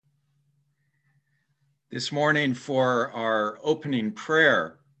This morning for our opening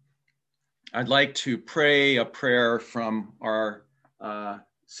prayer, I'd like to pray a prayer from our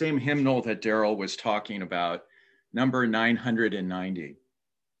same hymnal that Daryl was talking about, number 990.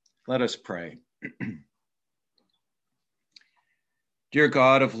 Let us pray. Dear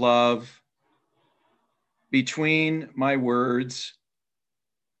God of love, between my words,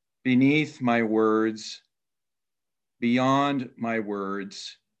 beneath my words, beyond my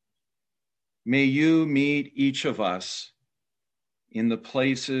words, may you meet each of us in the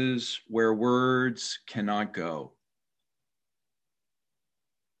places where words cannot go.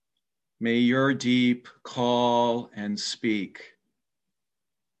 May your deep call and speak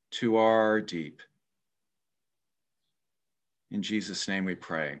to our deep. In Jesus' name we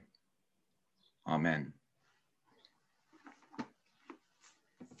pray. Amen.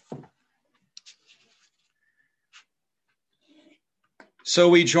 So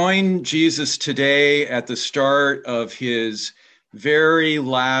we join Jesus today at the start of his very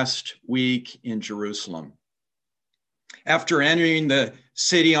last week in Jerusalem. After entering the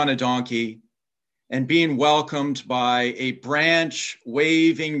city on a donkey and being welcomed by a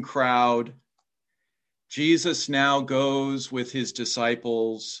branch-waving crowd, Jesus now goes with his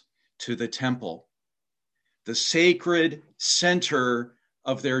disciples to the temple, the sacred center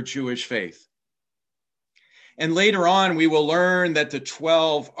of their Jewish faith. And later on, we will learn that the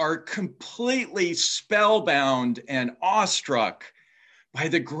 12 are completely spellbound and awestruck by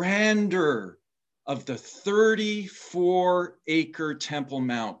the grandeur of the 34-acre Temple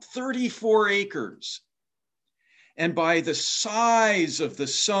Mount, 34 acres, and by the size of the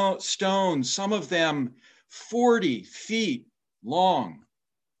stones, some of them 40 feet long.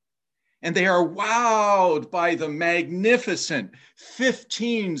 And they are wowed by the magnificent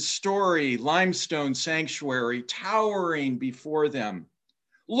 15-story limestone sanctuary towering before them.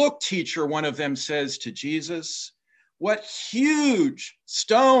 "Look, teacher," one of them says to Jesus, "what huge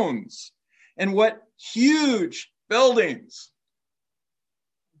stones and what huge buildings."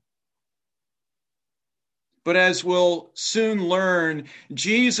 But as we'll soon learn,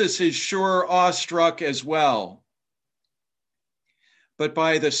 Jesus is sure awestruck as well, but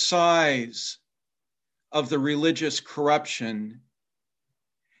by the size of the religious corruption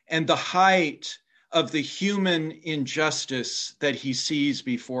and the height of the human injustice that he sees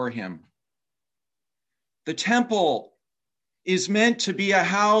before him. The temple is meant to be a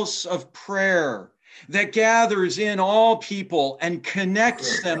house of prayer that gathers in all people and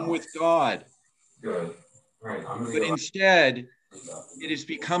connects them with God. Good. All right, But instead, it is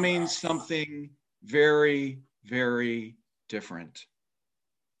becoming something very, very different.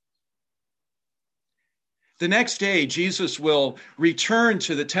 The next day, Jesus will return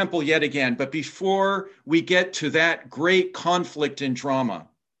to the temple yet again. But before we get to that great conflict and drama,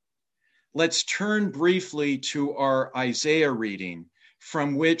 let's turn briefly to our Isaiah reading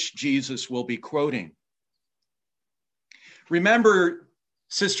from which Jesus will be quoting. Remember,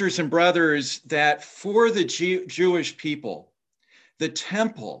 sisters and brothers, that for the Jewish people, the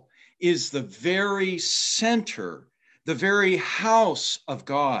temple is the very center, the very house of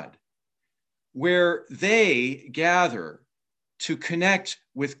God, where they gather to connect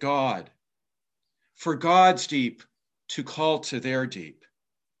with God, for God's deep to call to their deep.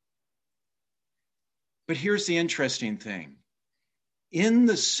 But here's the interesting thing. In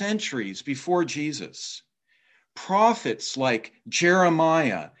the centuries before Jesus, prophets like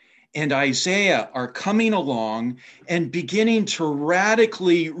Jeremiah and Isaiah are coming along and beginning to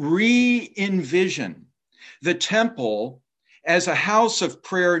radically re-envision the temple as a house of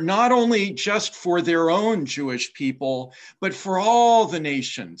prayer, not only just for their own Jewish people, but for all the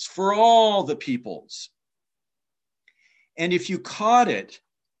nations, for all the peoples. And if you caught it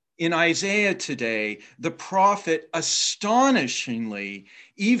in Isaiah today, the prophet astonishingly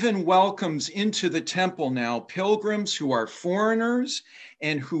even welcomes into the temple now pilgrims who are foreigners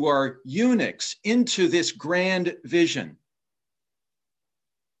and who are eunuchs into this grand vision.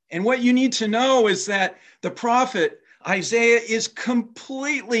 And what you need to know is that the prophet Isaiah is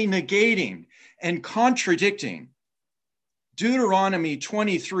completely negating and contradicting Deuteronomy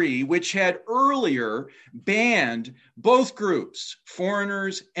 23, which had earlier banned both groups,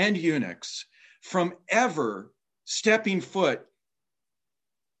 foreigners and eunuchs, from ever stepping foot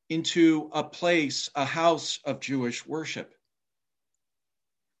into a place, a house of Jewish worship.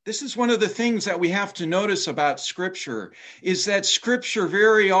 This is one of the things that we have to notice about Scripture, is that Scripture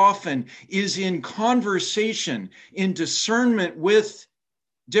very often is in conversation, in discernment with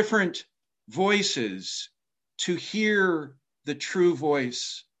different voices to hear the true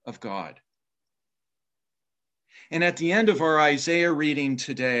voice of God. And at the end of our Isaiah reading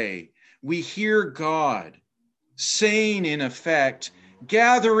today, we hear God saying, in effect,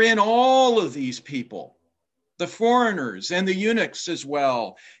 gather in all of these people, the foreigners and the eunuchs as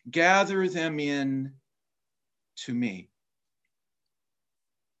well, gather them in to me.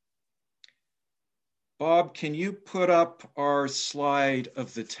 Bob, can you put up our slide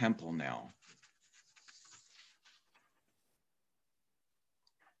of the temple now?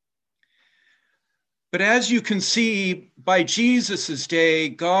 But as you can see, by Jesus's day,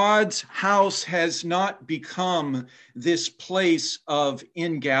 God's house has not become this place of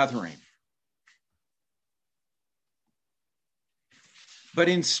ingathering, but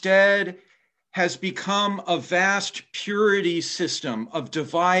instead has become a vast purity system of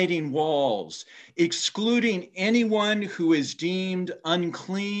dividing walls, excluding anyone who is deemed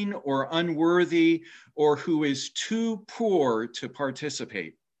unclean or unworthy or who is too poor to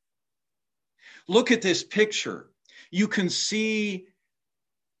participate. Look at this picture. You can see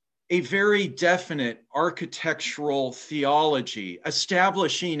a very definite architectural theology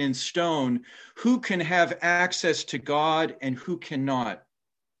establishing in stone who can have access to God and who cannot.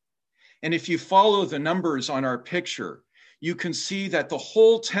 And if you follow the numbers on our picture, you can see that the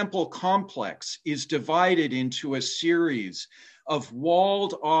whole temple complex is divided into a series of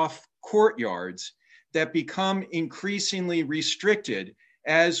walled off courtyards that become increasingly restricted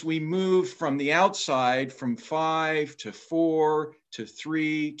as we move from the outside from 5 to 4 to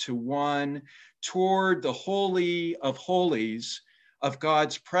 3 to 1 toward the Holy of Holies of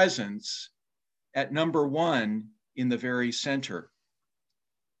God's presence at number 1 in the very center.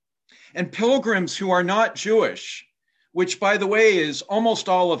 And pilgrims who are not Jewish, which by the way is almost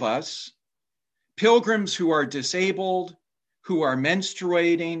all of us, pilgrims who are disabled, who are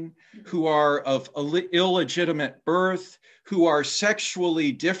menstruating, who are of illegitimate birth, who are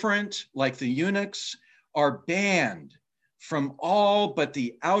sexually different, like the eunuchs, are banned from all but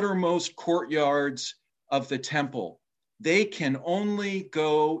the outermost courtyards of the temple. They can only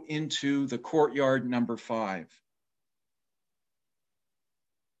go into the courtyard number 5.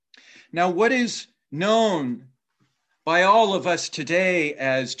 Now, what is known by all of us today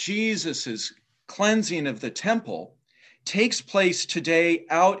as Jesus's cleansing of the temple takes place today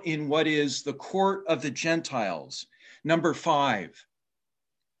out in what is the court of the Gentiles, number 5.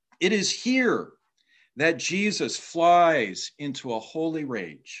 It is here that Jesus flies into a holy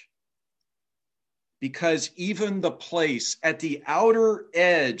rage, because even the place at the outer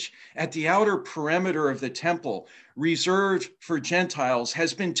edge, at the outer perimeter of the temple reserved for Gentiles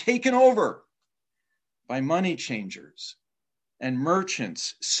has been taken over by money changers and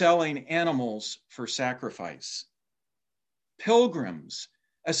merchants selling animals for sacrifice. Pilgrims,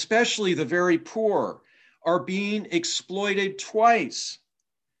 especially the very poor, are being exploited twice.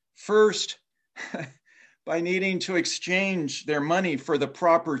 First, by needing to exchange their money for the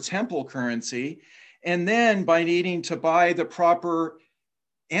proper temple currency, and then by needing to buy the proper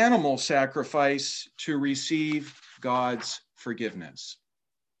animal sacrifice to receive God's forgiveness.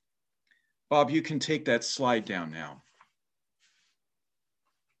 Bob, you can take that slide down now.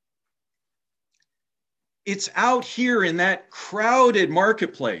 It's out here in that crowded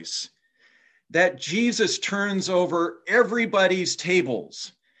marketplace that Jesus turns over everybody's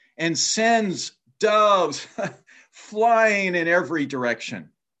tables and sends doves flying in every direction.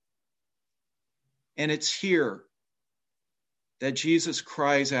 And it's here that Jesus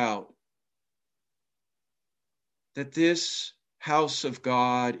cries out that this house of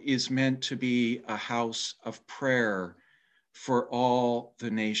God is meant to be a house of prayer for all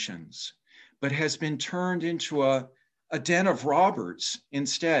the nations, but has been turned into a den of robbers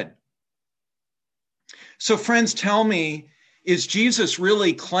instead. So friends, tell me, is Jesus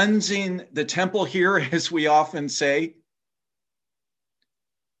really cleansing the temple here, as we often say?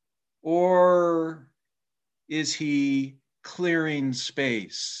 Or is he clearing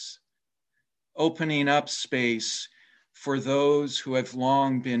space, opening up space for those who have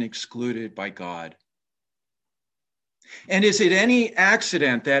long been excluded by God? And is it any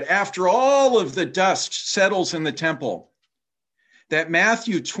accident that after all of the dust settles in the temple, that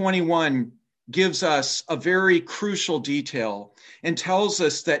Matthew 21 gives us a very crucial detail and tells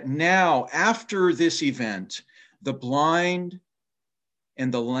us that now, after this event, the blind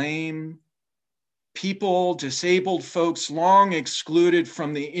and the lame, people, disabled folks long excluded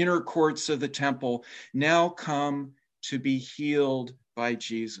from the inner courts of the temple, now come to be healed by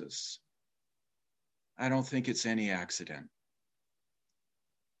Jesus. I don't think it's any accident.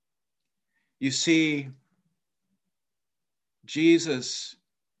 You see, Jesus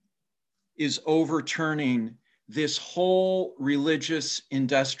is overturning this whole religious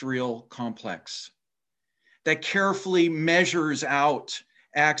industrial complex that carefully measures out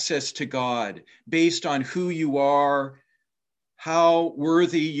access to God based on who you are, how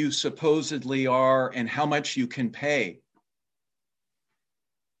worthy you supposedly are, and how much you can pay.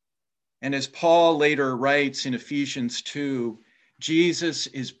 And as Paul later writes in Ephesians 2, Jesus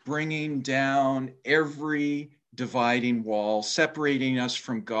is bringing down every dividing wall, separating us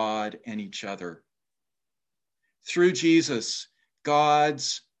from God and each other. Through Jesus,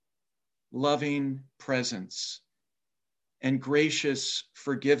 God's loving presence and gracious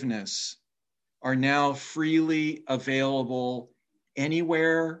forgiveness are now freely available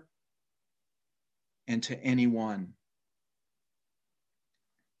anywhere and to anyone.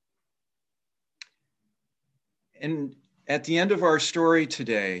 And at the end of our story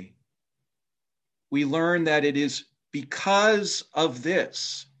today, we learn that it is because of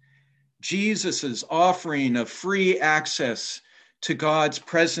this, Jesus's offering of free access to God's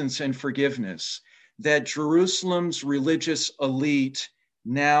presence and forgiveness, that Jerusalem's religious elite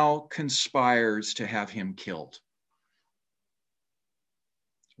now conspires to have him killed.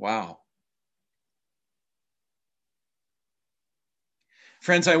 Wow.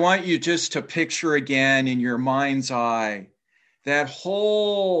 Friends, I want you just to picture again in your mind's eye that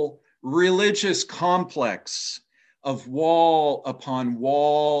whole religious complex of wall upon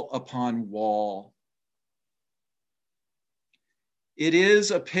wall upon wall. It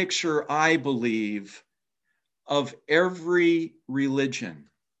is a picture, I believe, of every religion,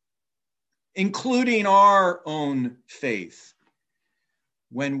 including our own faith,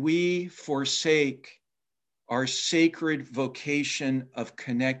 when we forsake our sacred vocation of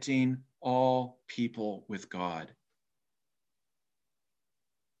connecting all people with God.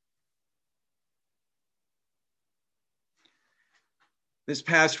 This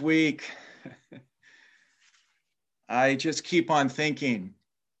past week, I just keep on thinking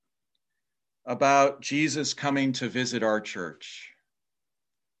about Jesus coming to visit our church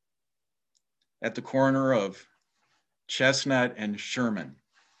at the corner of Chestnut and Sherman.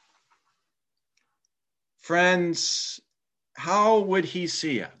 Friends, how would he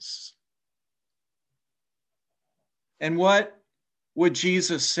see us? And what would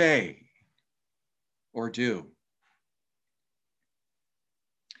Jesus say or do?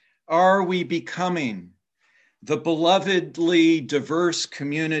 Are we becoming the belovedly diverse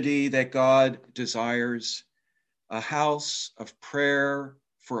community that God desires, a house of prayer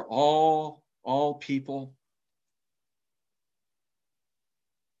for all people?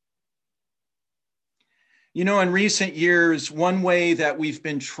 You know, in recent years, one way that we've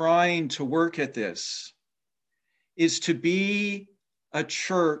been trying to work at this is to be a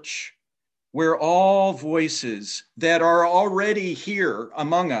church where all voices that are already here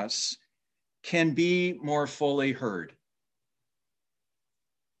among us can be more fully heard.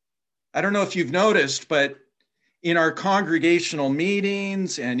 I don't know if you've noticed, but in our congregational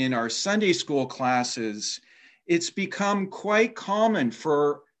meetings and in our Sunday school classes, it's become quite common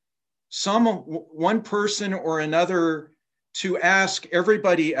for one person or another to ask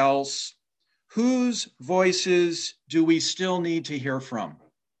everybody else, whose voices do we still need to hear from?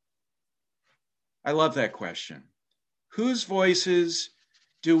 I love that question. Whose voices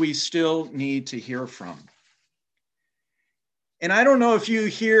do we still need to hear from? And I don't know if you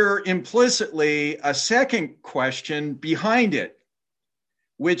hear implicitly a second question behind it,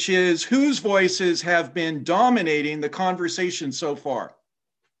 which is whose voices have been dominating the conversation so far?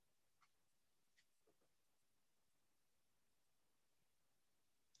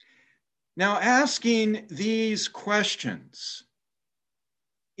 Now, asking these questions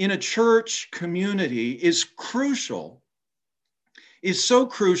in a church community is so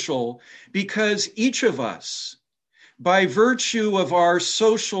crucial because each of us, by virtue of our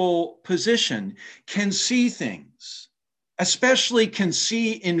social position, can see things, especially can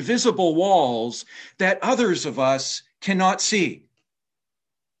see invisible walls that others of us cannot see.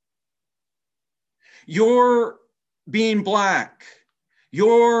 Your being Black,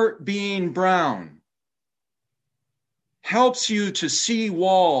 your being brown, helps you to see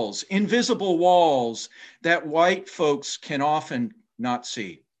walls, invisible walls that white folks can often not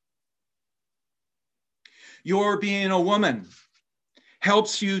see. Your being a woman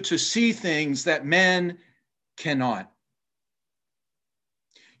helps you to see things that men cannot.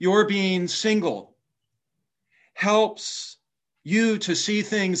 Your being single helps you to see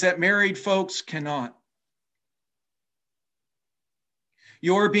things that married folks cannot.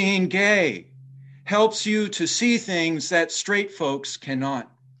 Your being gay helps you to see things that straight folks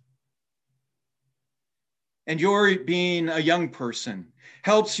cannot. And your being a young person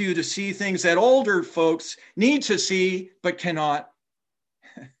helps you to see things that older folks need to see but cannot.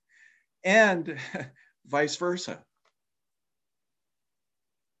 And vice versa.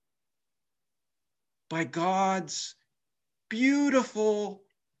 by God's beautiful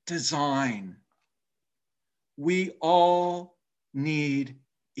design. We all need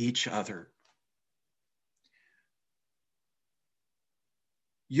each other.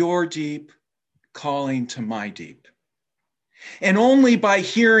 Your deep calling to my deep. And only by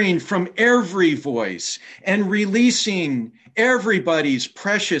hearing from every voice and releasing everybody's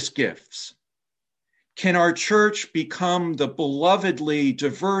precious gifts can our church become the belovedly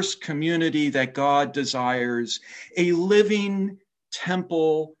diverse community that God desires, a living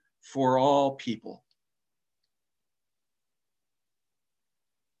temple for all people.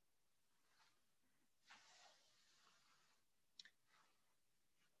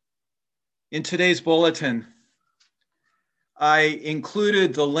 In today's bulletin, I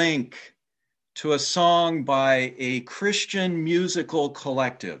included the link to a song by a Christian musical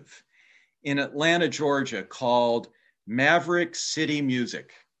collective in Atlanta, Georgia, called Maverick City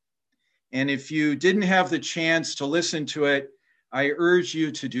Music. And if you didn't have the chance to listen to it, I urge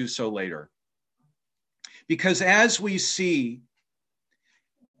you to do so later. Because as we see,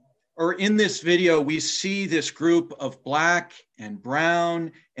 or in this video, we see this group of Black and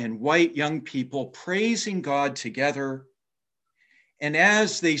brown and white young people praising God together. And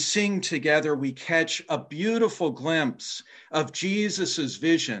as they sing together, we catch a beautiful glimpse of Jesus's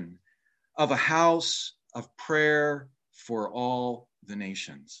vision of a house of prayer for all the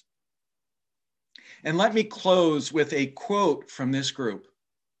nations. And let me close with a quote from this group,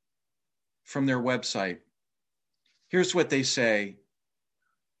 from their website. Here's what they say.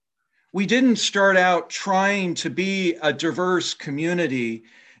 We didn't start out trying to be a diverse community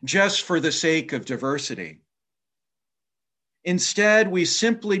just for the sake of diversity. Instead, we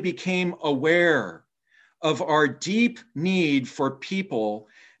simply became aware of our deep need for people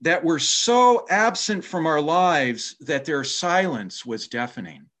that were so absent from our lives that their silence was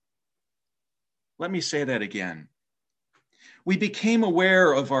deafening. Let me say that again. We became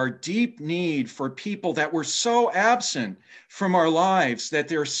aware of our deep need for people that were so absent from our lives that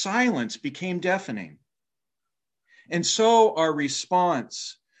their silence became deafening. And so our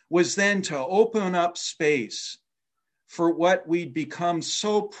response was then to open up space for what we'd become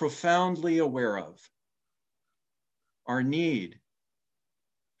so profoundly aware of, our need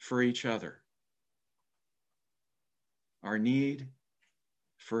for each other. Our need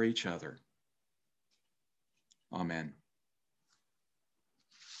for each other. Amen.